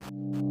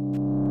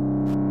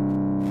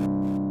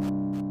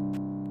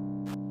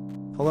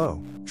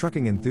Hello,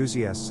 trucking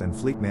enthusiasts and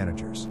fleet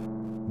managers.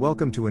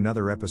 Welcome to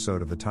another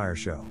episode of The Tire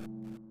Show.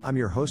 I'm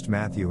your host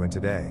Matthew, and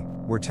today,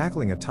 we're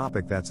tackling a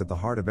topic that's at the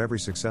heart of every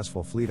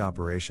successful fleet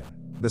operation: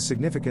 the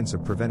significance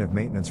of preventive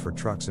maintenance for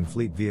trucks and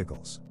fleet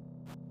vehicles.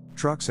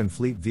 Trucks and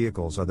fleet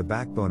vehicles are the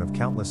backbone of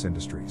countless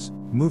industries.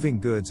 Moving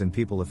goods and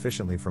people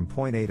efficiently from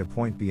point A to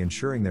point B,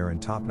 ensuring they're in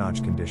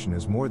top-notch condition,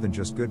 is more than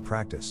just good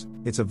practice.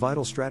 It's a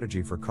vital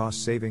strategy for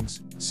cost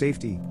savings,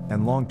 safety,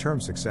 and long-term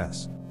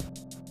success.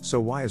 So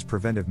why is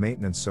preventive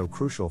maintenance so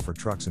crucial for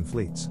trucks and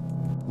fleets?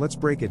 Let's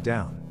break it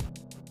down.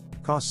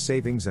 Cost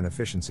savings and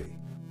efficiency.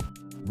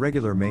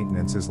 Regular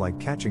maintenance is like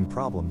catching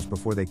problems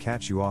before they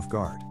catch you off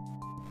guard.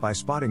 By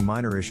spotting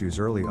minor issues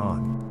early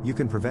on, you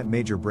can prevent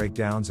major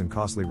breakdowns and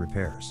costly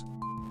repairs.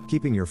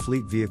 Keeping your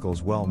fleet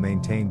vehicles well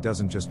maintained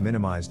doesn't just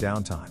minimize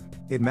downtime,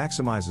 it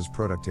maximizes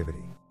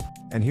productivity.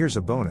 And here's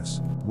a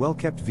bonus: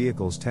 well-kept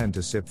vehicles tend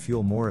to sip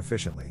fuel more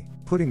efficiently,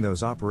 putting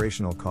those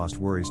operational cost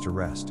worries to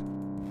rest.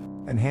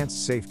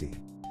 Enhanced safety.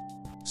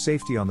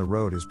 Safety on the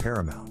road is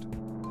paramount.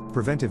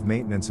 Preventive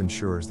maintenance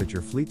ensures that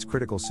your fleet's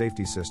critical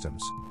safety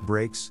systems,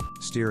 brakes,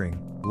 steering,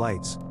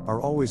 lights,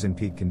 are always in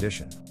peak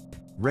condition.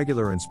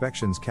 Regular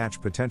inspections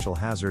catch potential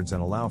hazards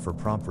and allow for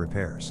prompt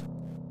repairs.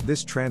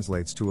 This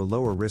translates to a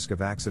lower risk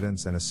of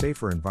accidents and a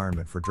safer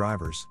environment for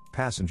drivers,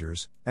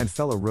 passengers, and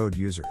fellow road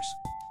users.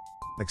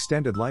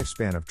 Extended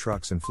lifespan of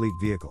trucks and fleet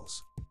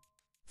vehicles.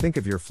 Think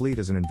of your fleet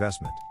as an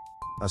investment.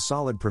 A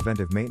solid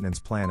preventive maintenance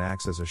plan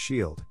acts as a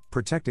shield,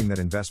 protecting that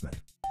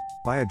investment.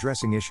 By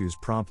addressing issues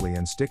promptly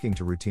and sticking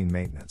to routine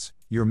maintenance,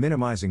 you're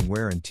minimizing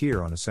wear and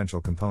tear on essential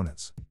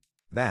components.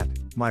 That,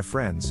 my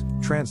friends,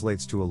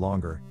 translates to a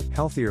longer,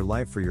 healthier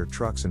life for your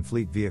trucks and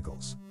fleet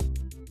vehicles.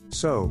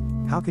 So,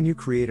 how can you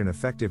create an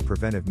effective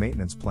preventive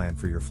maintenance plan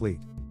for your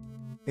fleet?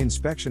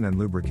 Inspection and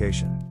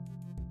lubrication.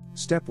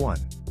 Step 1.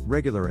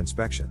 Regular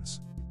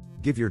inspections.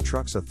 Give your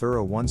trucks a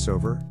thorough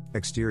once-over: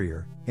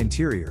 exterior,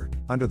 interior,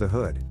 under the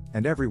hood,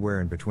 and everywhere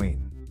in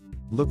between.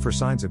 Look for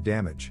signs of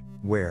damage,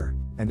 wear,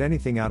 and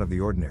anything out of the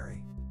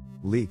ordinary.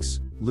 Leaks,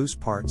 loose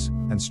parts,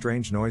 and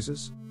strange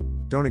noises?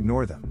 Don't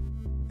ignore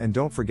them. And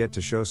don't forget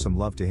to show some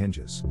love to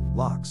hinges,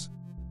 locks.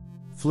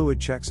 Fluid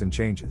checks and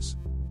changes.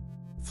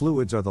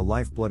 Fluids are the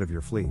lifeblood of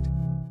your fleet.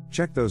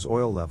 Check those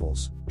oil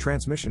levels,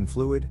 transmission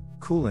fluid,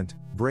 coolant,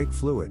 brake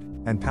fluid,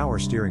 and power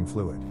steering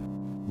fluid.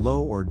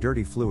 Low or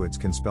dirty fluids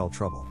can spell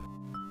trouble.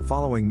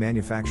 Following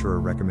manufacturer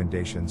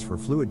recommendations for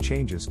fluid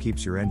changes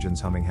keeps your engines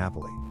humming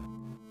happily.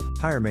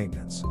 Tire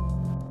maintenance.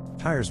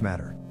 Tires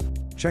matter.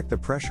 Check the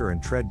pressure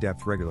and tread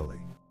depth regularly.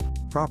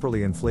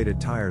 Properly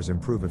inflated tires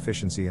improve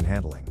efficiency and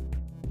handling.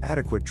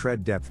 Adequate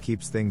tread depth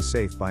keeps things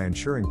safe by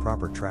ensuring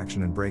proper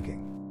traction and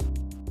braking.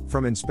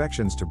 From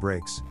inspections to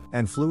brakes,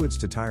 and fluids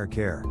to tire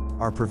care,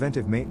 our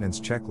preventive maintenance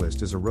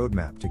checklist is a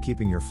roadmap to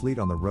keeping your fleet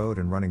on the road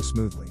and running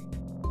smoothly.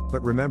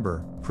 But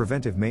remember,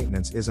 preventive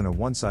maintenance isn't a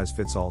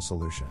one-size-fits-all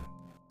solution.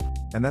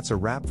 And that's a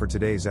wrap for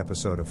today's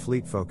episode of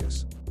Fleet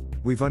Focus.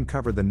 We've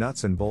uncovered the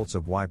nuts and bolts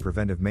of why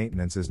preventive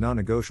maintenance is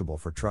non-negotiable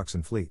for trucks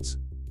and fleets.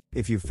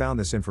 If you found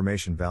this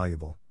information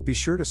valuable, be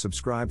sure to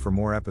subscribe for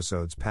more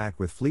episodes packed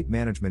with fleet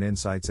management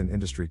insights and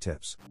industry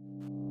tips.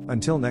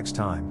 Until next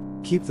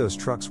time, keep those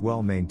trucks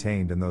well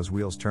maintained and those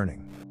wheels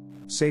turning.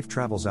 Safe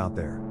travels out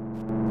there.